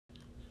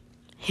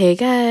Hey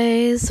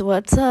guys,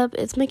 what's up?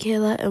 It's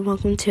Michaela and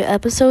welcome to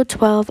episode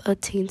 12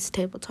 of Teens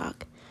Table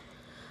Talk.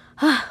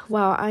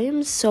 Wow, I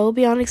am so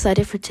beyond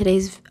excited for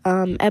today's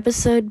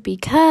episode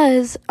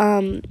because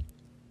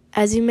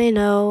as you may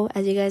know,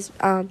 if you guys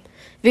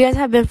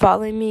have been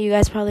following me, you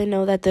guys probably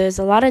know that there's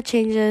a lot of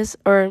changes,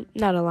 or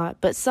not a lot,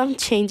 but some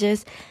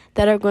changes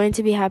that are going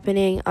to be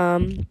happening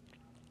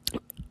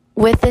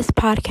with this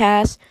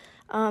podcast.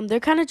 They're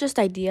kind of just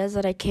ideas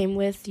that I came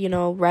with,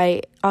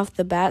 right off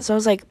the bat. So I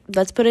was like,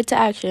 let's put it to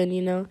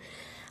action,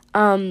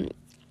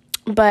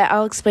 But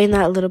I'll explain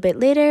that a little bit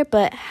later.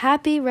 But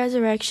happy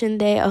Resurrection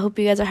Day. I hope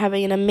you guys are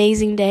having an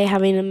amazing day,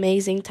 having an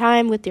amazing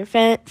time with your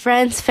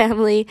friends,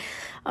 family.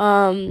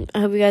 I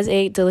hope you guys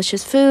ate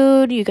delicious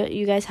food. You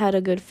guys had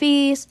a good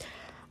feast.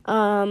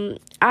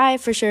 I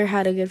for sure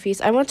had a good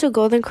feast. I went to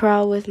Golden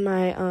Corral with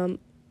my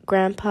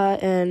grandpa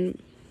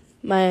and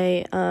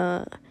my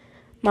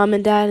mom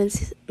and dad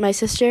and my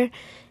sister,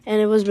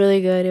 and it was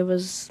really good. It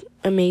was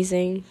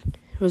amazing.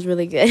 It was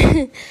really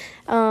good.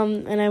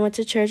 And I went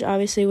to church,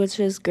 obviously, which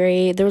was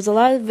great. There was a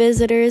lot of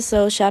visitors,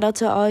 so shout out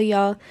to all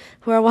y'all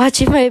who are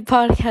watching my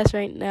podcast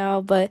right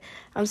now. But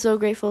I'm so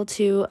grateful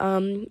to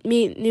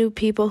meet new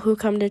people who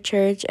come to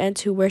church and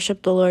to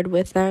worship the Lord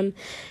with them.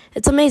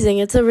 It's amazing.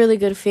 It's a really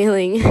good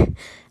feeling.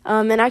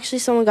 And actually,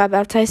 someone got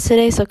baptized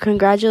today, so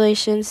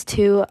congratulations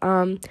to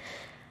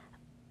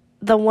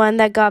the one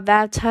that got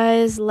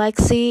baptized,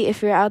 Lexi.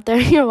 If you're out there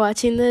and you're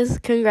watching this,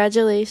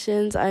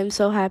 congratulations. I'm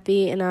so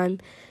happy, and I'm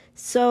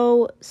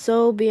so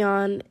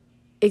beyond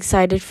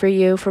excited for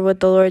you, for what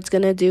the Lord's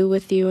going to do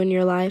with you in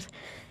your life.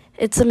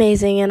 It's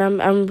amazing, and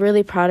I'm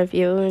really proud of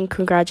you, and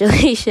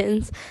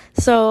congratulations.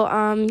 So,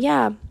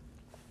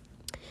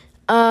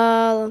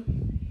 so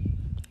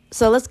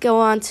let's go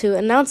on to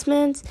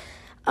announcements.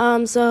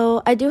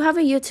 So I do have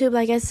a YouTube,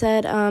 like I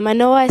said. I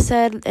know I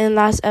said in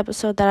last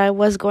episode that I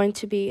was going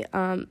to be,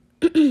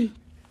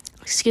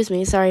 excuse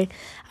me, sorry.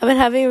 I've been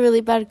having a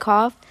really bad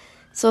cough,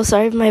 so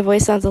sorry if my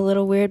voice sounds a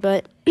little weird,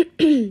 but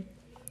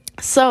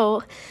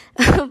so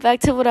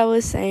back to what I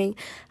was saying.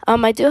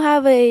 I do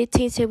have a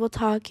Teens Table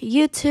Talk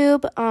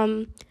YouTube,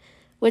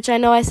 which I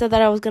know I said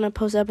that I was going to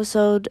post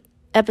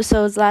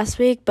episodes last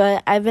week,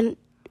 but I've been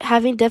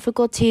having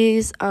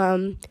difficulties,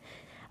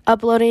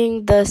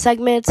 uploading the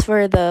segments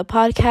for the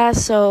podcast,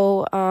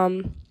 so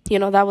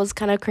that was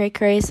kind of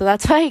cray-cray, so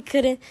that's why I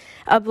couldn't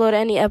upload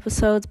any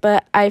episodes,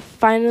 but I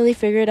finally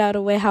figured out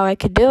a way how I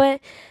could do it.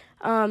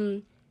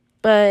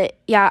 But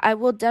yeah, I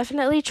will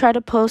definitely try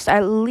to post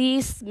at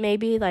least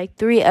maybe like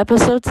 3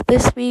 episodes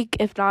this week,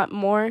 if not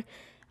more.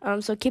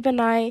 So keep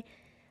an eye.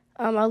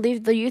 I'll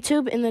leave the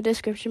YouTube in the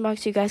description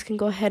box. You guys can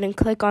go ahead and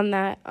click on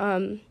that.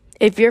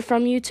 If you're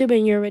from YouTube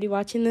and you're already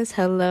watching this,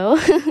 hello.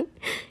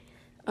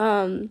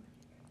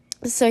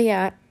 So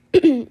yeah,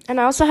 and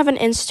I also have an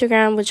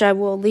Instagram, which I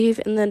will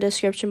leave in the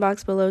description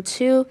box below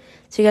too,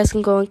 so you guys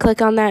can go and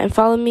click on that and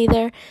follow me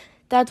there.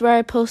 That's where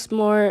I post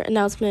more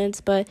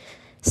announcements, but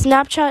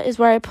Snapchat is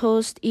where I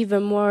post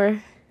even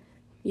more,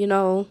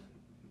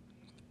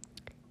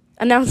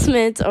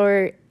 announcements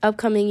or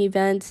upcoming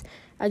events.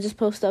 I just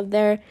post up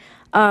there.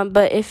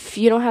 But if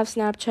you don't have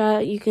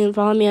Snapchat, you can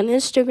follow me on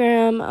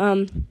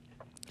Instagram.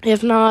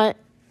 If not,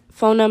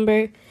 phone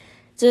number,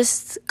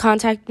 just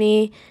contact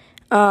me.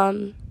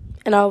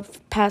 And I'll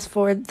pass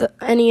forward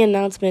any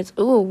announcements.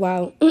 Ooh,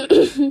 wow.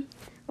 Oh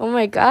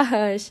my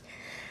gosh.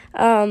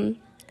 So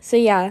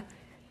yeah.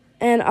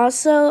 And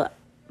also,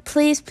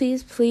 please be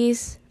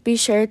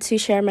sure to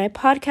share my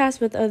podcast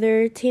with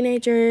other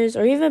teenagers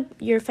or even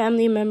your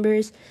family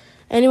members.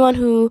 Anyone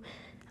who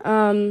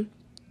you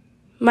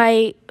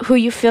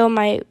feel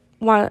might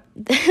want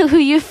who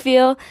you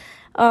feel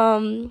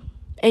in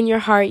your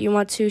heart you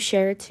want to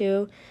share it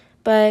to.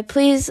 But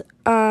please,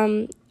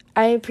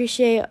 I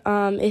appreciate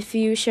if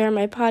you share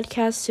my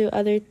podcast to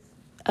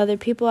other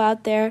people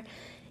out there,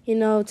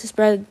 to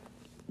spread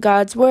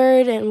God's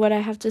word and what I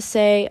have to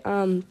say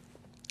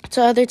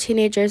to other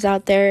teenagers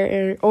out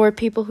there or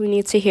people who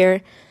need to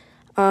hear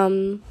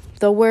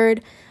the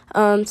word.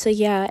 So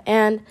yeah,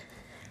 and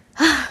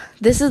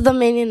this is the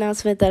main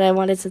announcement that I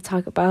wanted to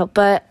talk about.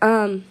 But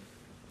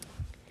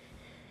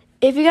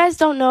if you guys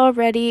don't know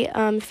already,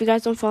 if you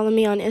guys don't follow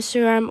me on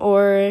Instagram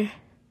or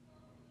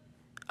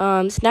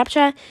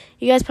Snapchat,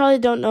 you guys probably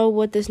don't know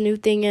what this new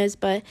thing is,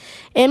 but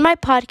in my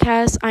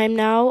podcast, I'm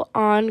now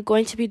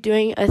going to be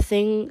doing a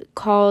thing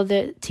called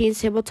the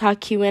Teens Table Talk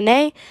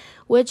Q&A,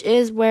 which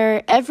is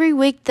where every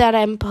week that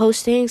I'm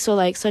posting, so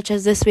like such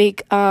as this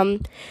week,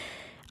 I'm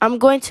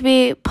going to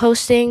be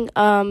posting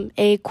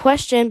a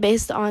question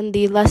based on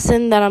the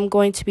lesson that I'm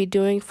going to be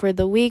doing for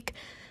the week,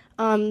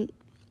 and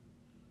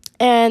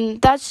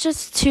that's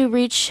just to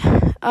reach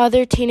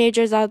other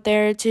teenagers out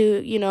there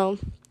to,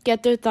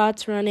 get their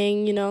thoughts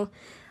running,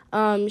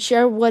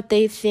 share what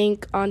they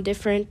think on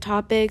different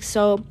topics.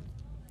 So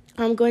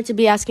I'm going to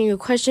be asking a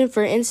question.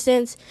 For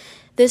instance,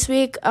 this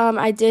week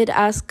I did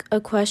ask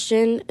a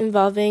question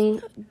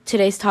involving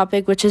today's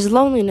topic, which is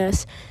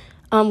loneliness,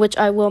 which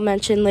I will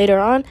mention later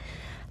on.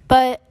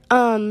 But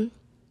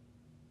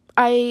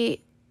I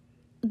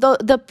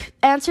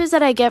answers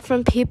that I get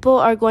from people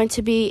are going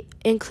to be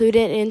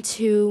included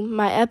into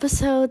my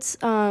episodes.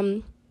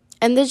 And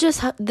this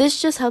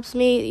just helps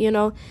me,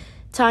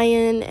 tie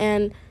in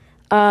and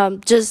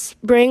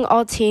just bring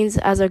all teens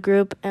as a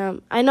group.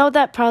 I know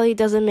that probably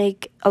doesn't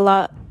make a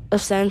lot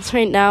of sense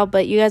right now,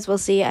 but you guys will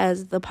see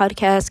as the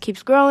podcast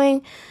keeps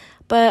growing.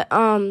 But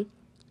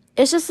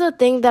it's just a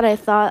thing that I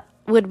thought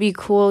would be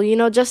cool,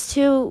 just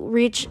to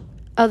reach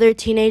other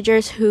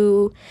teenagers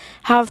who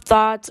have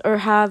thoughts or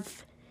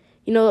have,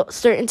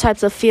 certain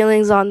types of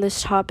feelings on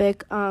this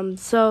topic.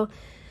 So,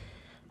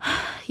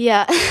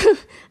 yeah,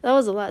 that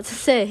was a lot to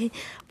say.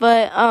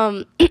 But,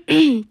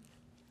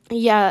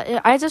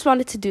 yeah, I just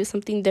wanted to do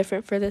something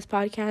different for this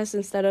podcast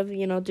instead of,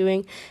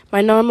 doing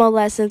my normal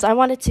lessons. I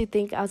wanted to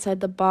think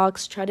outside the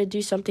box, try to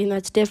do something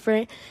that's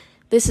different.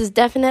 This is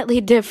definitely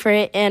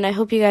different, and I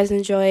hope you guys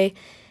enjoy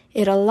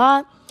it a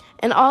lot.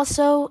 And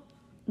also,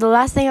 the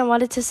last thing I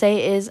wanted to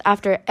say is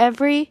after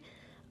every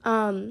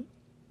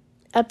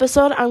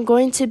episode, I'm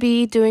going to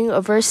be doing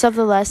a verse of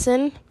the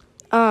lesson,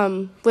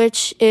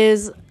 which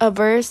is a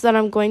verse that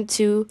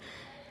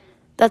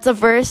that's a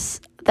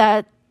verse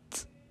that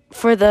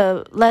for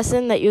the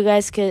lesson that you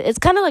guys could, it's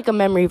kind of like a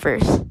memory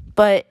verse,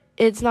 but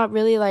it's not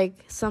really like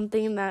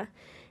something that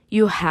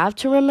you have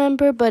to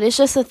remember, but it's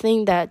just a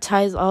thing that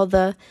ties all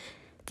the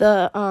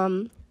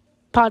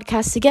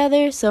podcasts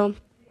together. So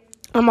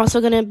I'm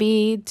also going to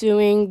be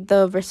doing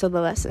the verse of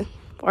the lesson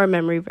or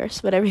memory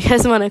verse, whatever you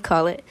guys want to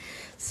call it.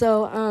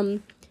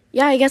 So,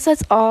 yeah, I guess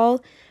that's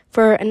all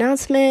for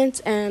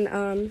announcements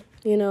and,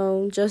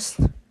 just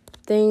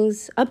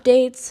things,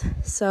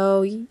 updates.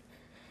 So,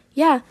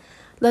 yeah,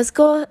 let's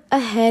go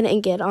ahead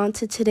and get on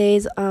to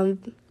today's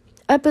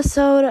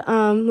episode.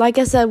 Like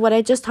I said, what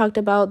I just talked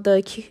about,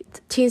 the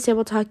Teens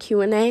Table Talk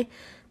Q&A,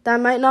 that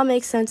might not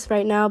make sense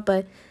right now,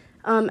 but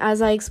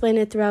as I explain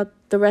it throughout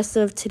the rest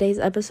of today's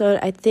episode,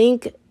 I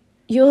think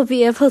you'll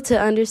be able to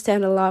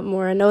understand a lot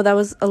more. I know that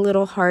was a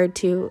little hard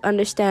to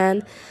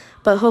understand,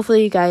 but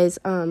hopefully you guys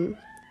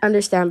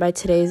understand by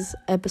today's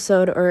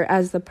episode or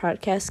as the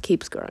podcast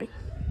keeps growing.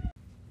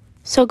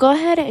 So go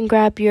ahead and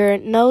grab your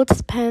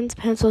notes, pens,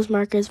 pencils,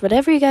 markers,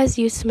 whatever you guys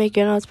use to make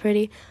your notes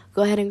pretty.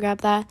 Go ahead and grab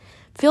that.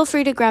 Feel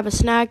free to grab a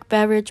snack,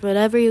 beverage,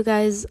 whatever you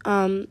guys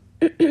are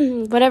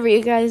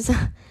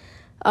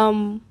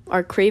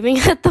craving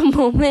at the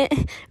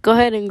moment. Go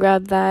ahead and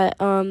grab that.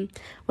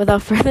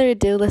 Without further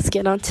ado, let's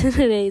get on to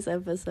today's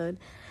episode.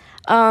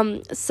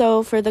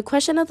 So for the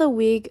question of the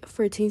week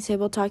for Teens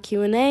Table Talk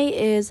Q&A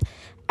is,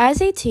 as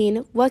a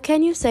teen, what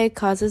can you say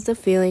causes the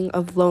feeling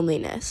of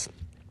loneliness?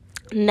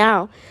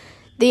 Now,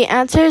 the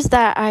answers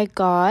that I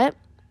got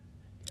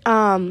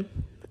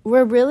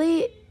were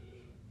really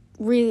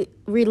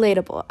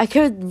relatable. I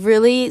could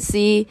really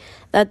see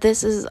that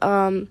this is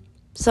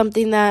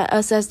something that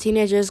us as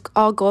teenagers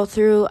all go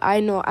through.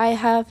 I know I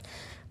have.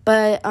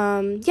 But,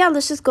 yeah,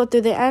 let's just go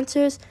through the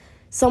answers.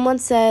 Someone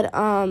said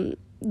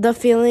the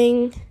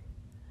feeling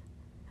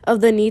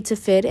of the need to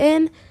fit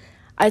in.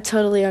 I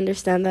totally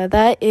understand that.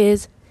 That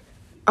is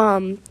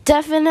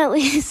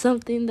definitely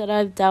something that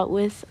I've dealt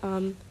with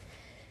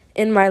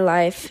in my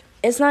life.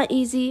 It's not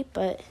easy,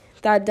 but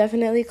that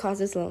definitely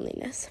causes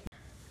loneliness.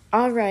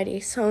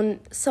 Alrighty, so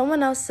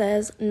someone else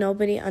says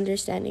nobody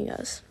understanding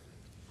us.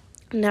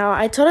 Now,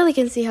 I totally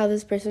can see how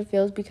this person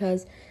feels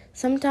because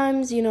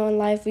sometimes, in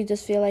life we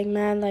just feel like,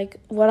 man, like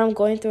what I'm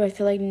going through, I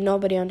feel like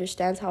nobody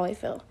understands how I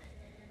feel.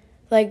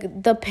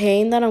 Like the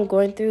pain that I'm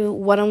going through,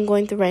 what I'm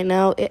going through right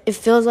now, it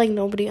feels like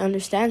nobody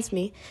understands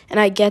me. And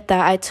I get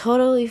that. I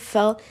totally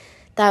felt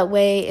that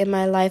way in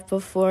my life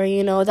before.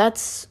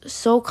 That's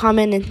so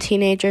common in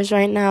teenagers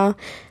right now.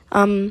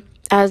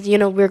 As,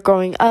 we're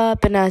growing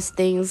up and as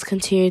things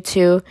continue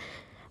to,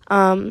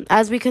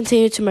 as we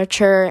continue to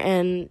mature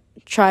and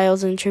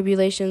trials and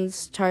tribulations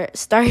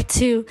start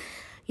to,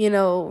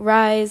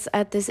 rise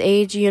at this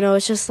age,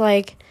 it's just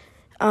like,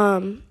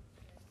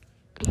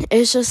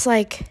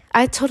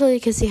 I totally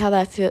can see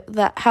how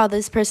how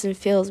this person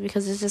feels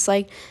because it's just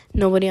like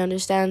nobody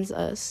understands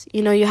us.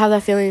 You have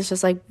that feeling. It's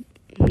just like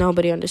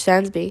nobody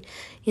understands me.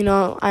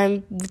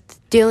 I'm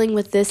dealing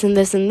with this and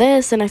this and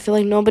this, and I feel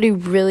like nobody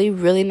really,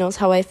 really knows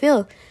how I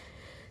feel.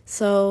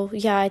 So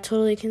yeah, I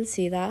totally can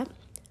see that.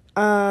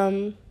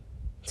 So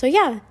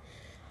yeah,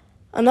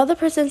 another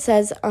person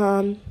says,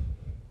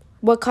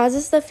 what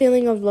causes the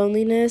feeling of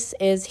loneliness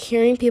is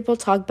hearing people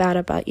talk bad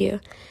about you.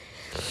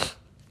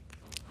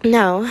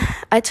 Now,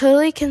 I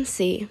totally can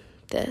see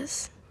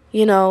this.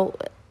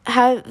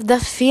 Have the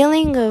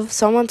feeling of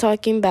someone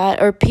talking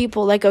bad or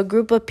people, like a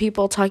group of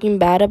people talking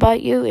bad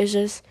about you is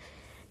just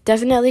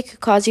definitely could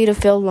cause you to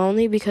feel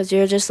lonely because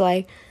you're just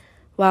like,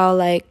 wow,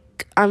 like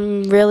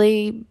I'm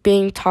really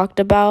being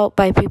talked about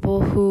by people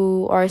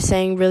who are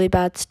saying really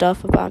bad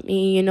stuff about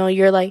me.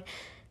 You're like,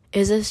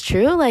 is this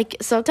true? Like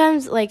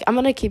sometimes, like I'm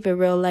gonna keep it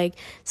real. Like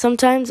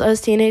sometimes us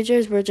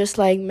teenagers, we're just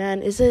like,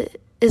 man, is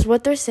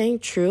what they're saying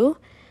true?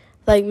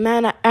 Like,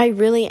 man, I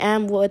really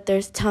am what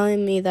they're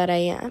telling me that I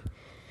am.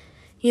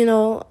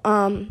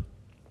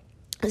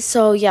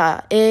 So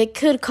yeah, it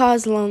could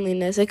cause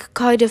loneliness. It could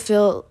cause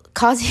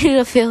cause you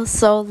to feel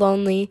so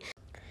lonely.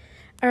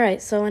 All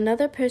right, so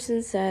another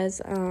person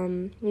says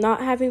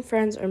not having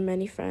friends or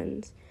many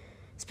friends.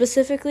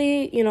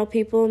 Specifically,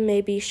 people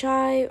may be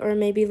shy or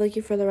maybe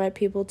looking for the right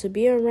people to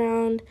be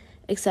around,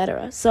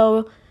 etc.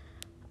 So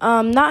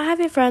not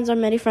having friends or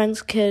many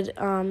friends could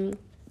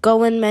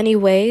go in many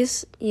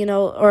ways,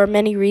 or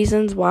many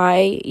reasons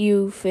why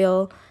you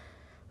feel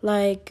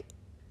like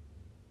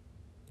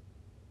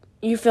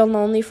you feel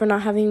lonely for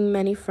not having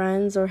many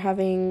friends or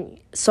having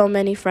so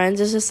many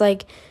friends. It's just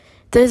like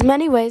there's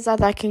many ways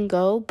that can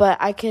go, but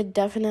I could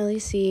definitely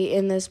see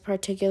in this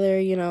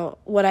particular,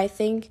 what I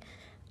think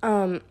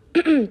not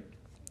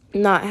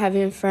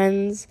having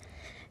friends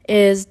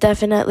is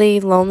definitely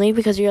lonely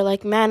because you're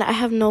like, man, I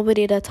have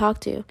nobody to talk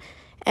to.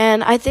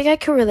 And I think I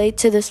can relate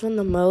to this one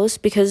the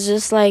most because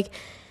just like,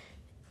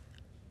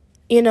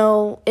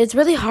 it's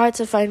really hard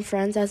to find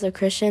friends as a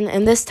Christian.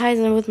 And this ties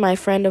in with my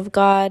Friend of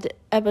God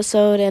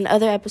episode and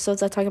other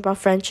episodes that talk about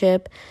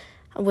friendship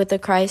with a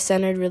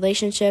Christ-centered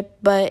relationship.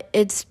 But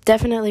it's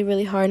definitely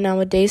really hard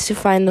nowadays to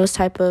find those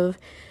type of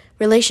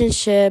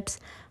relationships.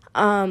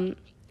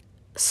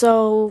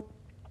 So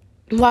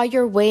while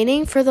you're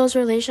waiting for those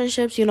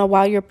relationships,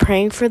 while you're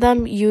praying for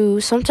them,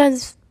 you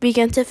sometimes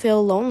begin to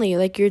feel lonely.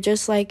 Like you're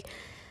just like,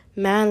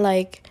 man,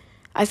 like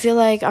I feel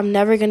like I'm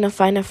never going to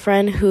find a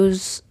friend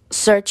who's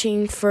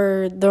searching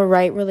for the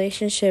right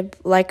relationship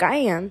like I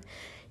am.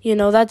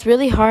 That's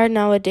really hard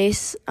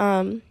nowadays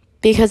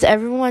because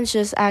everyone's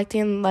just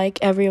acting like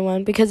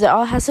everyone because it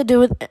all has to do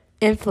with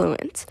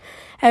influence.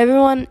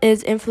 Everyone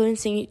is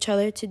influencing each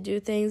other to do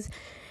things.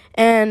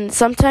 And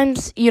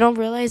sometimes you don't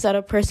realize that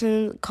a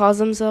person calls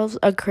themselves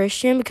a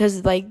Christian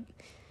because like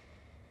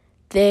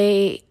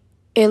it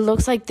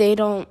looks like they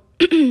don't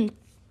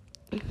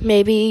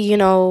maybe,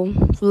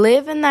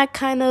 live in that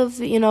kind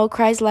of,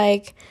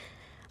 Christ-like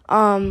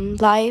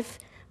life,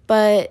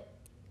 but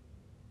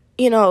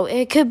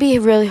it could be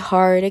really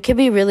hard. It could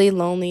be really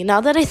lonely.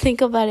 Now that I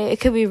think about it, it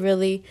could be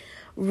really,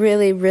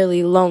 really,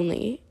 really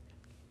lonely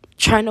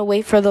trying to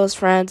wait for those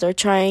friends or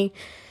trying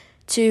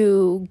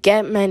to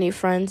get many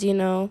friends,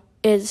 it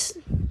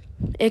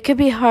could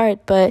be hard.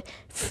 But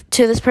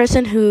to this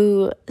person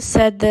who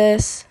said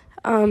this,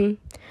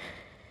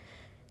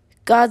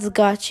 God's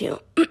got you.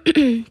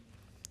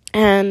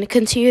 And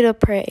continue to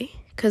pray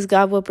because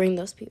God will bring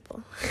those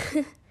people.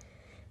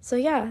 So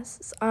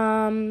yes,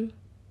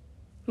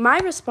 my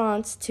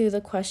response to the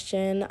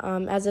question,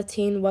 as a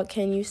teen, what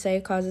can you say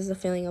causes a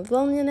feeling of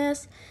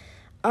loneliness?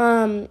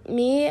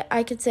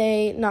 I could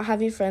say not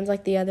having friends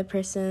like the other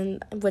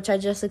person, which I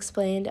just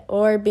explained,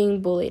 or being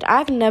bullied.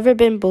 I've never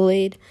been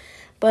bullied,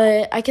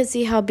 but I could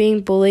see how being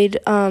bullied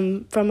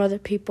from other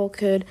people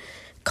could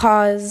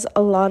cause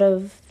a lot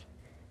of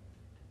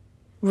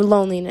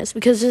loneliness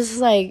because it's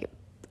like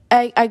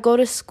I go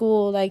to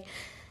school, like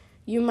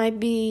you might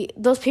be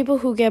those people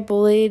who get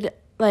bullied,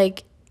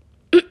 like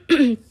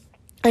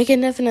I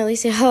can definitely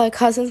see how that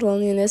causes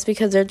loneliness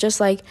because they're just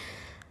like,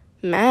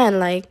 man,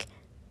 like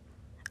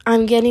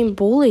I'm getting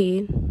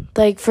bullied.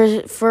 Like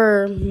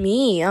for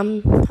me,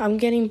 I'm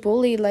getting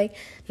bullied. Like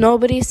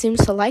nobody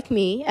seems to like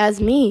me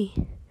as me.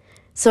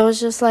 So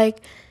it's just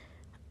like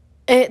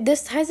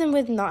this ties in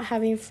with not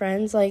having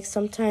friends. Like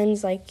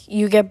sometimes like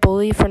you get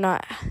bullied for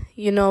not,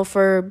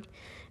 for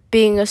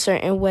being a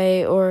certain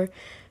way or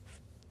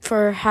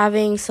for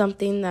having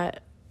something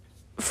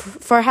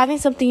for having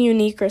something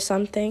unique or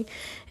something.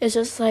 It's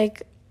just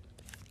like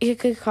it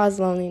could cause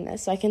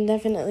loneliness. I can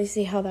definitely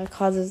see how that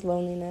causes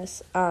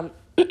loneliness.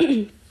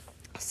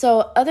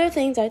 So other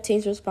things that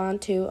teens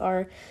respond to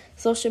are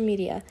social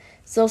media.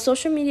 So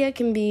social media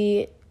can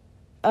be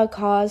a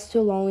cause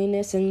to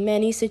loneliness in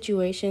many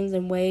situations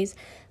and ways.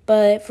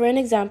 But for an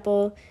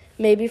example,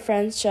 maybe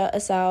friends shut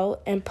us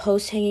out and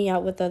post hanging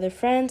out with other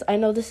friends. I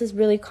know this is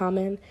really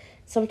common.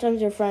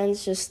 Sometimes your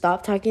friends just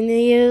stop talking to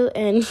you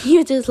and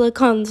you just look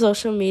on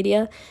social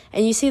media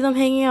and you see them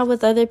hanging out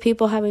with other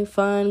people, having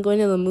fun, going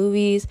to the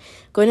movies,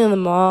 going to the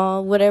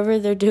mall, whatever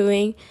they're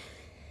doing.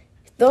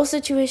 Those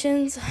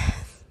situations,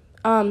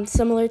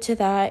 similar to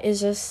that, is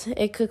just,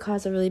 it could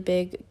cause a really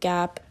big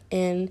gap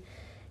in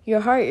your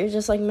heart. You're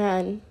just like,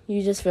 man,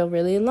 you just feel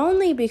really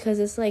lonely because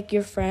it's like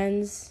your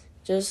friends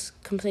just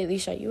completely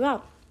shut you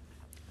out.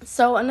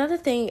 So another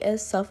thing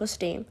is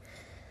self-esteem.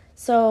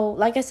 So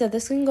like I said,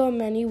 this can go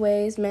many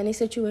ways, many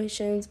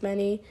situations,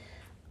 many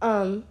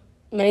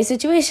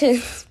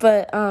situations.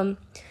 But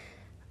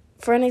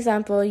for an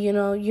example,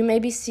 you may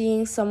be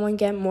seeing someone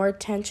get more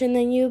attention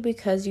than you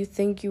because you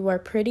think you are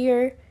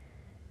prettier,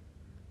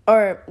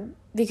 or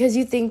because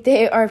you think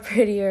they are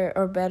prettier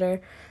or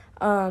better,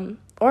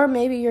 or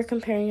maybe you're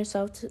comparing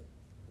yourself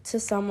to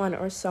someone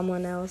or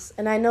someone else.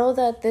 And I know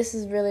that this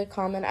is really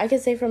common. I can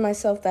say for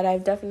myself that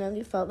I've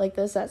definitely felt like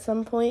this at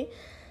some point.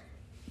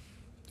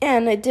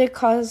 And it did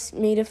cause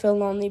me to feel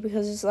lonely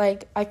because it's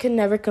like I could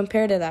never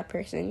compare to that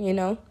person,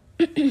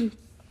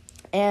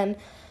 And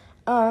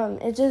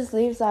it just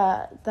leaves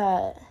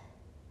that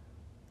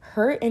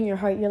hurt in your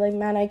heart. You're like,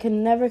 man, I could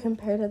never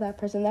compare to that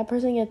person. That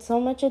person gets so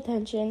much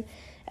attention.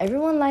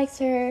 Everyone likes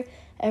her.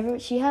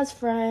 She has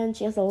friends.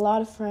 She has a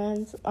lot of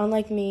friends.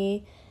 Unlike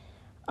me,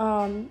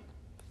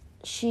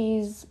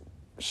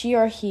 she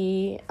or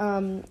he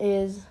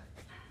is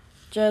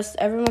just,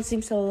 everyone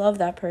seems to love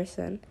that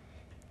person.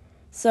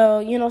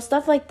 So,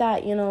 stuff like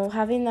that,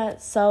 having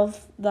that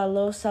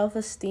low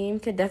self-esteem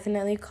could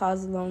definitely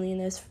cause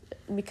loneliness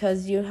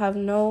because you have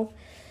no,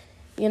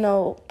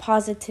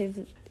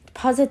 positivity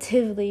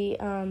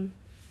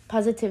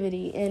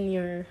in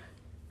your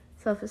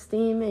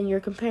self-esteem, and you're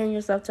comparing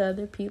yourself to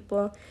other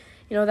people.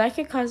 That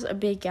could cause a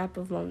big gap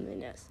of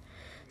loneliness.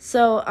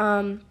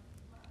 So,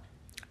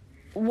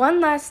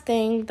 one last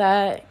thing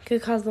that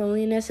could cause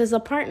loneliness is a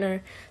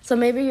partner. So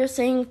maybe you're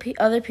seeing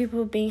other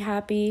people being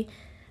happy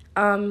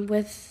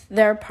with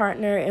their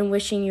partner and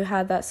wishing you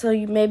had that. So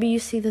maybe you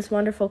see this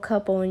wonderful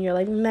couple and you're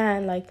like,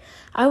 man, like,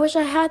 I wish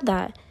I had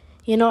that.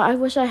 I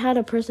wish I had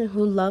a person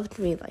who loved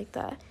me like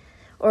that,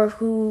 or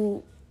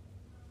who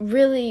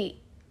really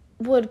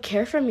would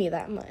care for me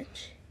that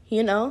much.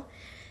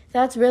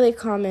 That's really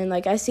common.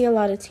 Like, I see a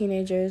lot of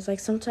teenagers. Like,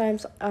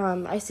 sometimes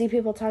I see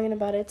people talking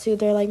about it too.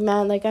 They're like,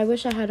 man, like, I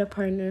wish I had a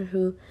partner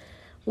who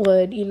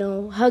would,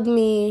 hug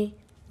me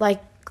like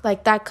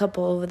that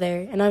couple over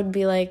there. And I would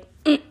be like,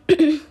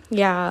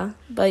 yeah,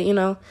 but,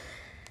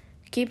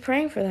 keep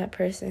praying for that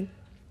person.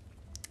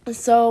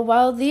 So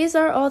while these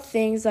are all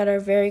things that are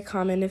very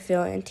common to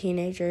feel in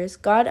teenagers,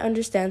 God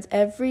understands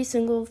every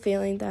single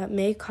feeling that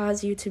may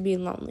cause you to be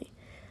lonely.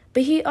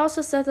 But he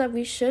also says that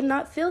we should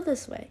not feel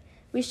this way.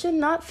 We should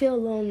not feel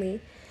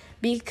lonely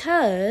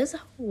because,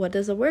 what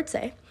does the word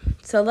say?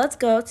 So let's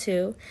go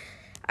to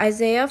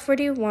Isaiah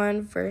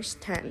 41, verse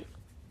 10.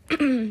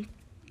 Let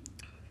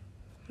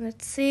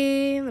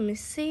me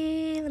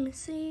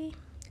see.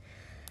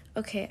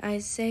 Okay,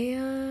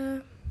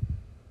 Isaiah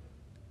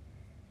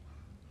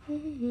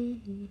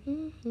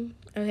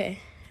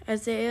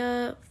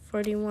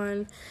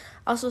 41.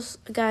 Also,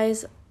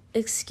 guys,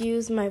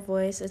 excuse my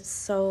voice. It's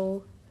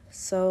so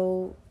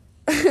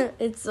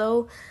it's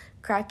so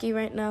cracky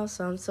right now,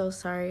 so I'm so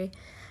sorry.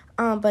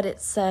 But it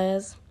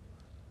says,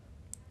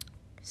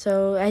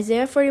 so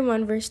Isaiah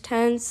 41 verse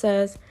 10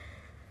 says,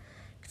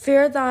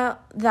 "Fear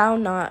thou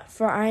not,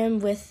 for I am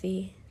with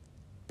thee.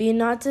 Be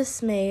not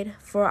dismayed,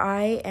 for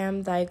I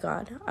am thy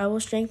God. I will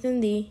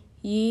strengthen thee,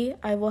 yea,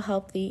 I will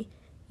help thee,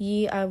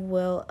 yea, I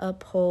will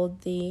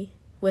uphold thee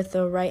with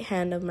the right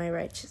hand of my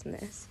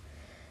righteousness."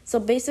 So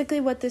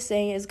basically what this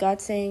saying is God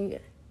saying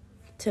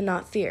to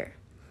not fear,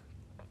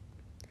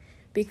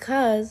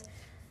 because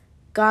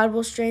God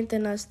will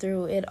strengthen us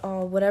through it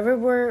all. Whatever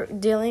we're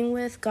dealing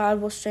with,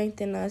 God will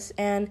strengthen us,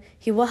 and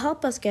he will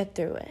help us get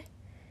through it.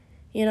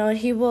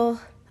 He will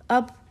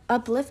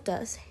uplift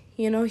us.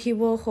 He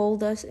will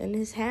hold us in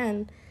his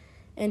hand,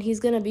 and he's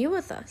going to be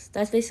with us.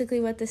 That's basically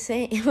what this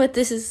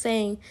is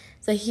saying.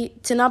 So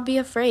to not be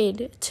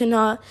afraid, to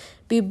not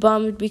be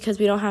bummed because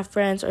we don't have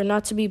friends, or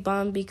not to be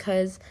bummed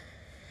because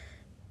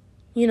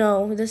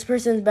this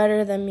person's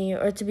better than me,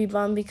 or to be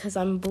bummed because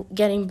I'm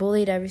getting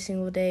bullied every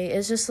single day.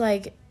 It's just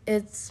like,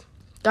 it's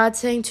God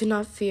saying to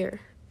not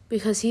fear,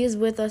 because he is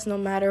with us no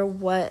matter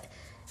what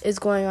is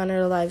going on in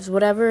our lives.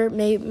 Whatever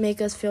may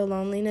make us feel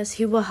loneliness,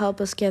 he will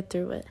help us get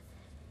through it.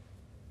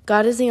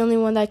 God is the only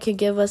one that could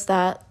give us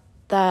that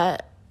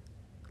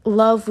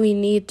love we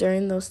need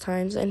during those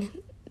times, and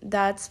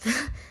that's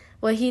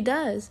what he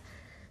does.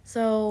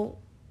 So,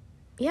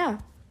 yeah.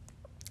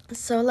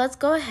 So let's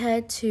go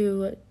ahead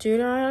to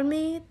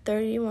Deuteronomy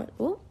 31.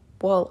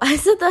 Whoa, I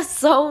said that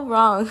so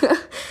wrong.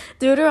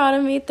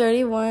 Deuteronomy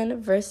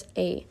 31, verse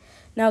 8.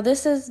 Now,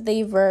 this is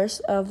the verse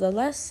of the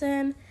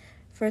lesson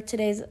for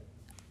today's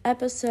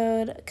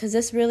episode, because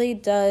this really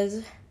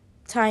does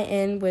tie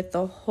in with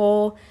the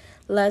whole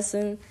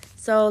lesson.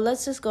 So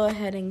let's just go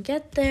ahead and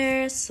get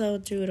there. So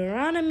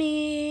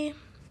Deuteronomy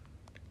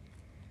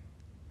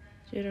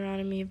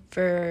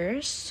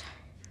verse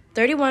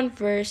 31,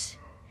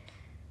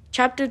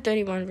 chapter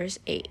 31, verse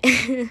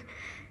 8.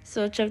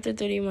 So chapter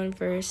 31,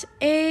 verse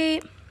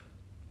 8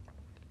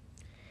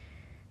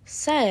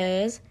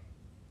 says,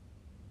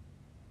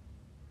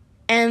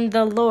 "And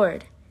the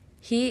Lord,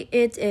 he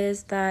it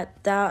is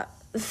that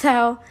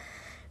thou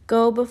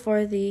go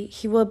before thee.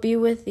 He will be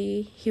with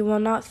thee. He will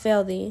not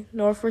fail thee,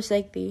 nor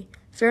forsake thee.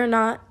 Fear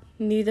not,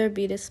 neither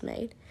be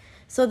dismayed."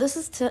 So this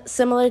is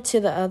similar to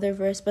the other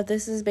verse, but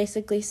this is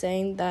basically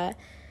saying that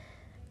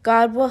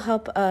God will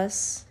help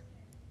us.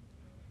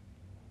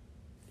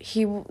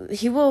 He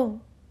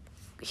will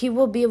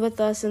be with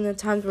us in the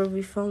times where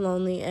we feel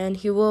lonely, and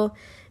he will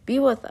be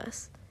with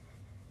us.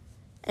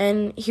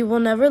 And he will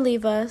never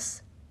leave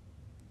us.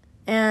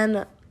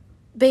 And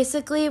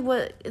basically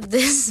what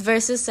this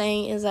verse is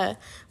saying is that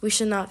we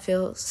should not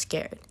feel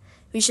scared.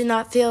 We should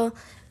not feel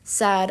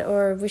sad,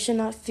 or we should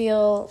not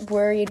feel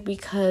worried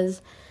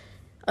because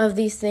of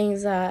these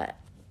things that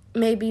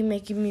may be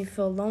making me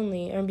feel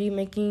lonely, or be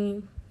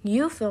making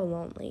you feel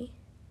lonely.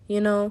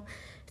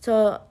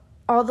 So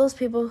all those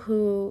people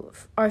who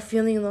are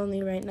feeling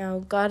lonely right now,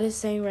 God is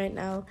saying right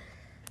now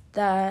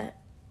that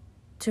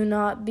to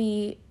not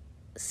be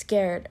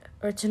scared,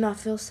 or to not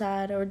feel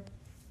sad, or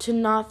to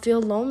not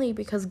feel lonely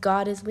because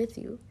God is with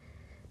you.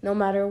 No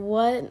matter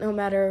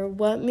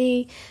what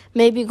may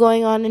be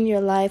going on in your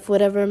life,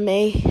 whatever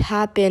may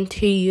happen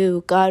to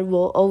you, God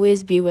will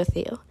always be with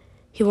you.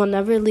 He will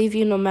never leave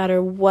you no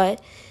matter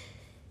what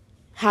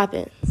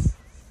happens.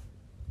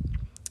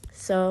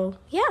 So,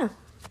 yeah.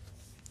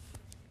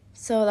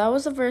 So that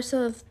was the verse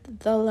of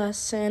the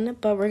lesson,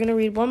 but we're going to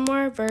read one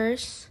more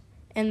verse,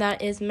 and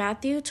that is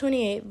Matthew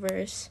 28,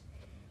 verse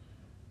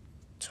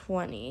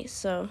 20.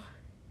 So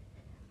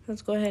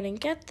let's go ahead and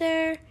get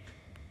there.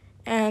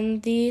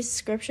 And these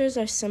scriptures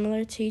are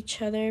similar to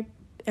each other,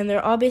 and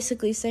they're all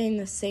basically saying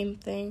the same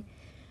thing.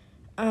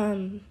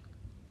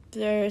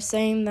 They're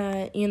saying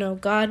that,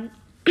 God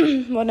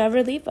will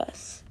never leave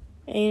us.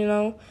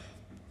 And,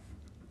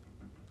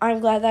 I'm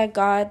glad that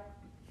God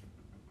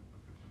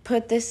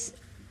put this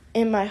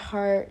in my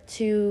heart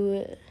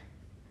to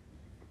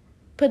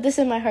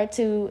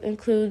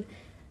include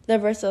the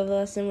verse of the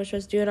lesson, which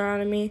was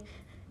Deuteronomy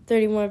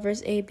 31,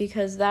 verse 8,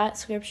 because that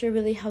scripture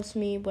really helps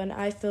me when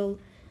I feel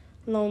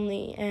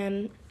lonely,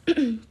 and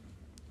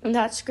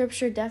that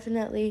scripture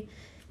definitely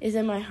is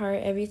in my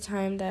heart every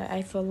time that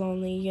I feel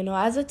lonely.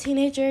 As a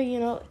teenager,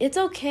 it's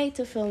okay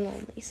to feel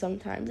lonely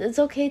sometimes. It's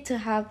okay to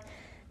have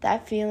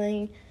that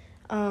feeling,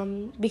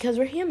 because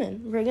we're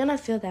human. We're gonna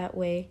feel that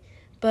way,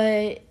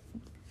 but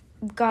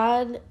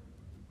God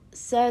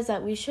says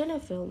that we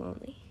shouldn't feel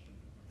lonely.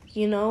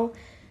 He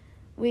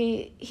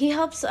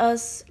helps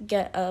us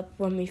get up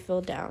when we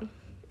feel down,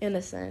 in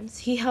a sense.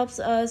 He helps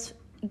us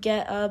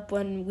get up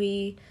when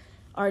we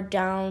are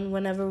down,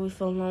 whenever we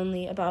feel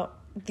lonely about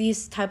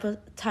these type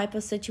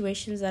of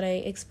situations that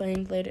I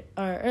explained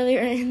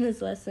earlier in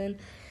this lesson.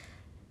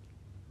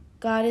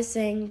 God is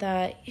saying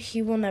that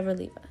He will never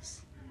leave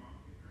us.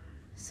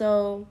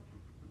 So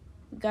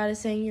God is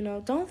saying,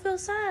 don't feel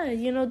sad.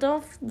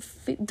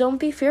 Don't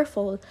be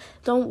fearful.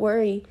 Don't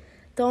worry.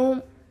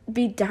 Don't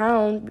be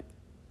down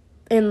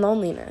in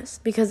loneliness,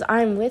 because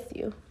I'm with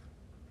you.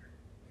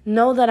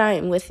 Know that I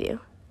am with you.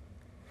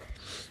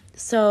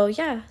 So,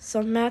 yeah.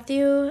 So,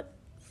 Matthew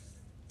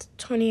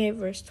 28,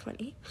 verse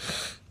 20.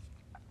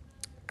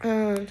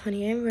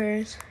 28,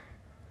 verse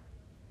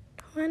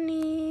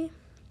 20.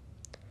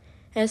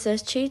 It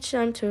says, teach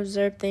them to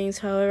observe things,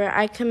 however,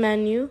 I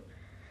command you.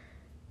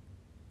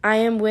 I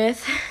am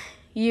with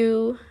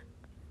you.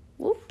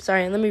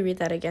 Let me read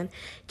that again.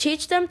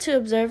 Teach them to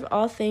observe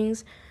all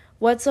things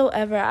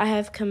whatsoever I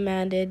have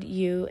commanded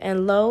you,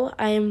 and lo,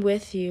 I am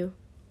with you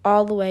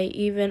all the way,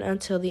 even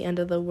until the end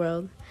of the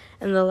world.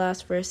 And the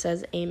last verse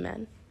says,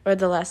 amen, or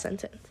the last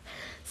sentence.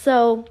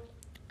 So,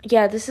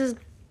 yeah, this is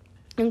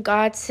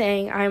God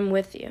saying, I'm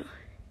with you.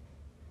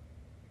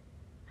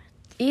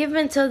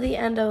 Even till the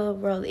end of the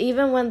world,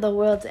 even when the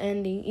world's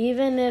ending,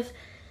 even if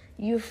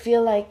you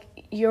feel like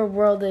your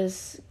world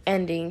is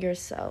ending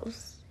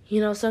yourselves.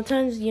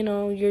 Sometimes,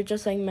 you're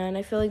just like, man,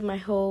 I feel like my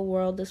whole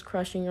world is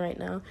crushing right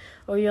now.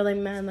 Or you're like,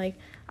 man, like,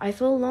 I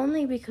feel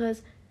lonely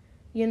because,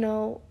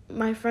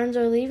 my friends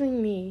are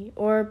leaving me.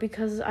 Or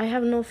because I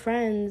have no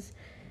friends,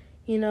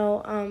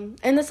 And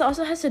this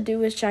also has to do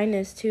with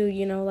shyness, too,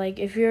 Like,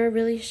 if you're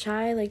really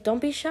shy, like,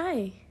 don't be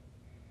shy.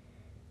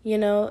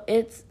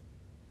 It's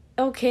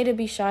okay to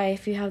be shy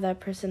if you have that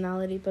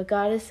personality. But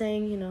God is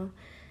saying,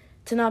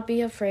 to not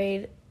be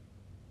afraid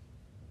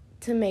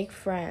to make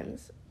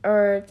friends,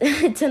 or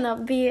to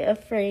not be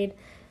afraid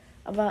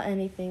about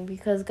anything,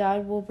 because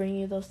God will bring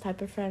you those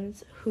type of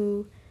friends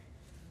who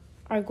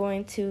are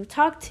going to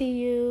talk to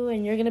you,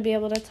 and you're going to be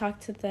able to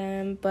talk to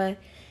them. But,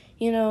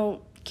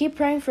 keep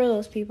praying for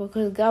those people,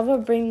 because God will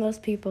bring those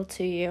people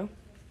to you.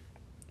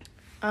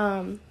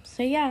 So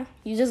yeah,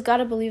 you just got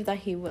to believe that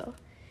He will.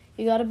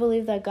 You got to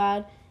believe that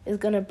God is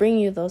going to bring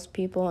you those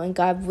people, and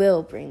God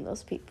will bring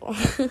those people.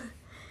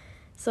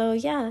 So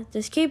yeah,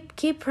 just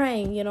keep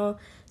praying.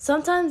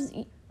 Sometimes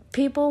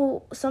we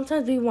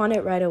want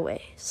it right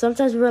away.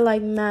 Sometimes we're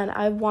like, man,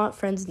 I want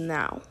friends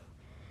now.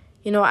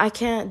 I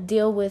can't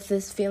deal with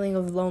this feeling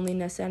of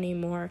loneliness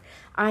anymore.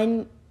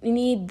 I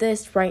need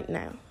this right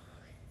now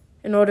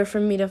in order for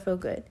me to feel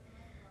good.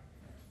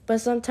 But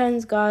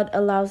sometimes God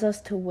allows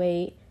us to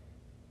wait,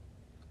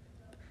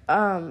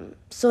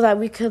 so that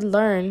we could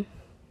learn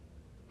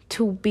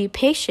to be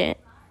patient,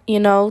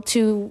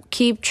 to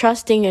keep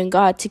trusting in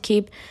God, to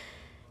keep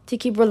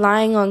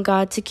relying on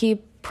God, to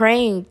keep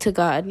praying to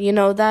God.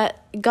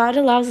 That God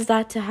allows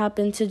that to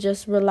happen, to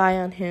just rely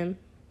on Him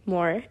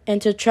more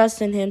and to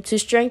trust in Him, to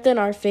strengthen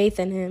our faith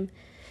in Him,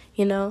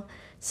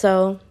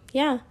 So,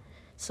 yeah.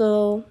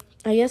 So,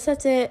 I guess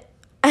that's it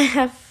I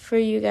have for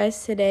you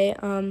guys today.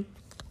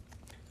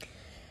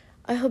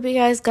 I hope you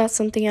guys got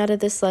something out of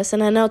this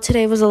lesson. I know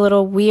today was a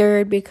little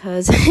weird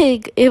because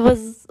it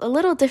was a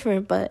little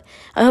different, but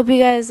I hope you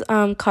guys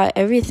caught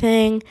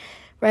everything,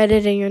 read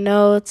it in your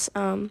notes.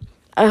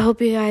 I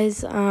hope you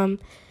guys,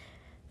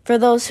 for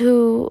those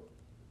who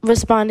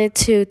responded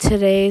to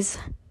today's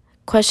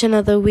question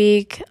of the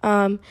week,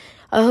 I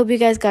hope you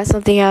guys got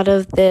something out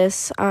of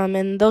this.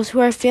 And those who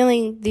are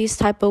feeling these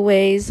type of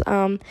ways,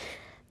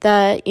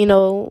 that,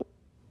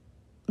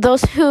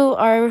 those who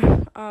are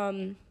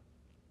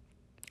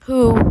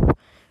who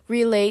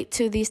relate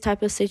to these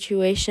type of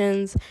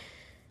situations,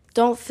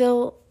 don't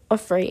feel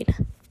afraid.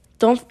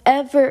 Don't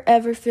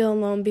ever feel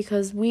alone,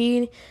 because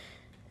we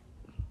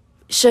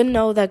should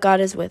know that God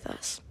is with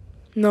us.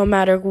 No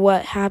matter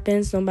what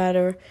happens, no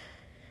matter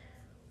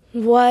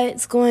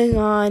what's going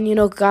on.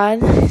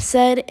 God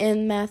said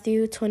in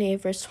Matthew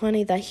 28 verse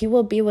 20 that he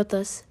will be with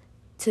us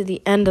to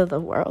the end of the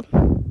world.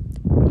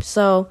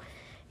 So,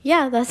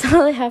 yeah, that's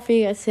all I have for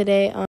you guys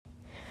today.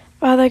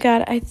 Father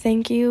God, I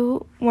thank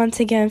you once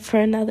again for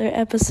another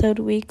episode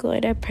week,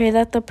 Lord. I pray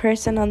that the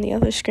person on the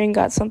other screen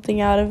got something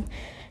out of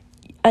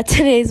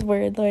today's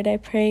word, Lord. I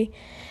pray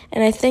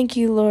and I thank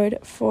you, Lord,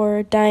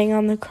 for dying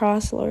on the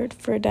cross, Lord,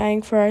 for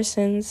dying for our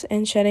sins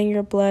and shedding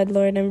your blood,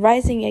 Lord, and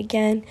rising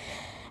again.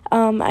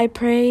 I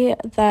pray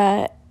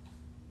that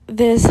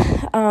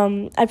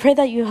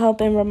you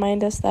help and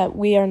remind us that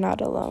we are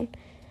not alone.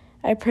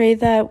 I pray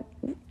that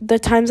the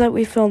times that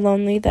we feel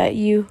lonely, that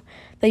you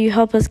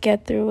help us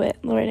get through it,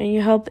 Lord, and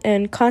you help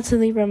and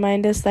constantly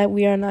remind us that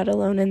we are not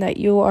alone and that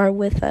you are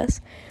with us.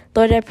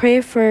 Lord, I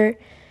pray for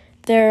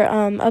their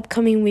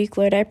upcoming week,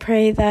 Lord. I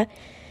pray that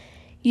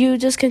you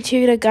just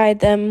continue to guide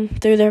them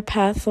through their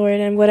path, Lord,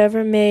 and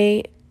whatever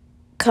may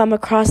come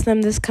across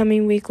them this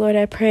coming week, Lord,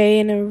 I pray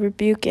and I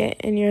rebuke it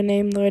in your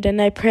name, Lord.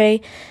 And I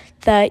pray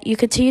that you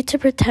continue to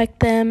protect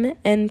them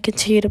and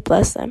continue to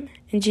bless them.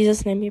 In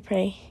Jesus' name we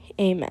pray.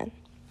 Amen.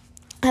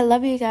 I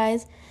love you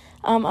guys.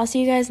 I'll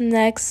see you guys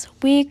next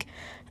week.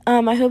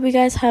 I hope you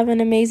guys have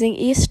an amazing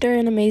Easter,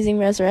 an amazing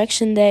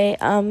Resurrection Day.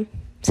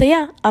 So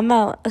yeah, I'm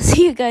out. I'll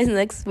see you guys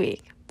next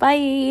week.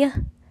 Bye.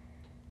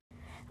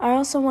 I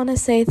also want to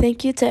say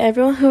thank you to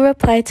everyone who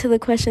replied to the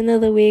question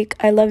of the week.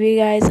 I love you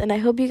guys, and I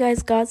hope you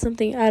guys got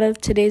something out of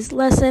today's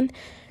lesson.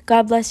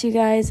 God bless you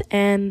guys,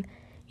 and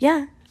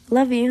yeah,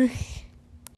 love you.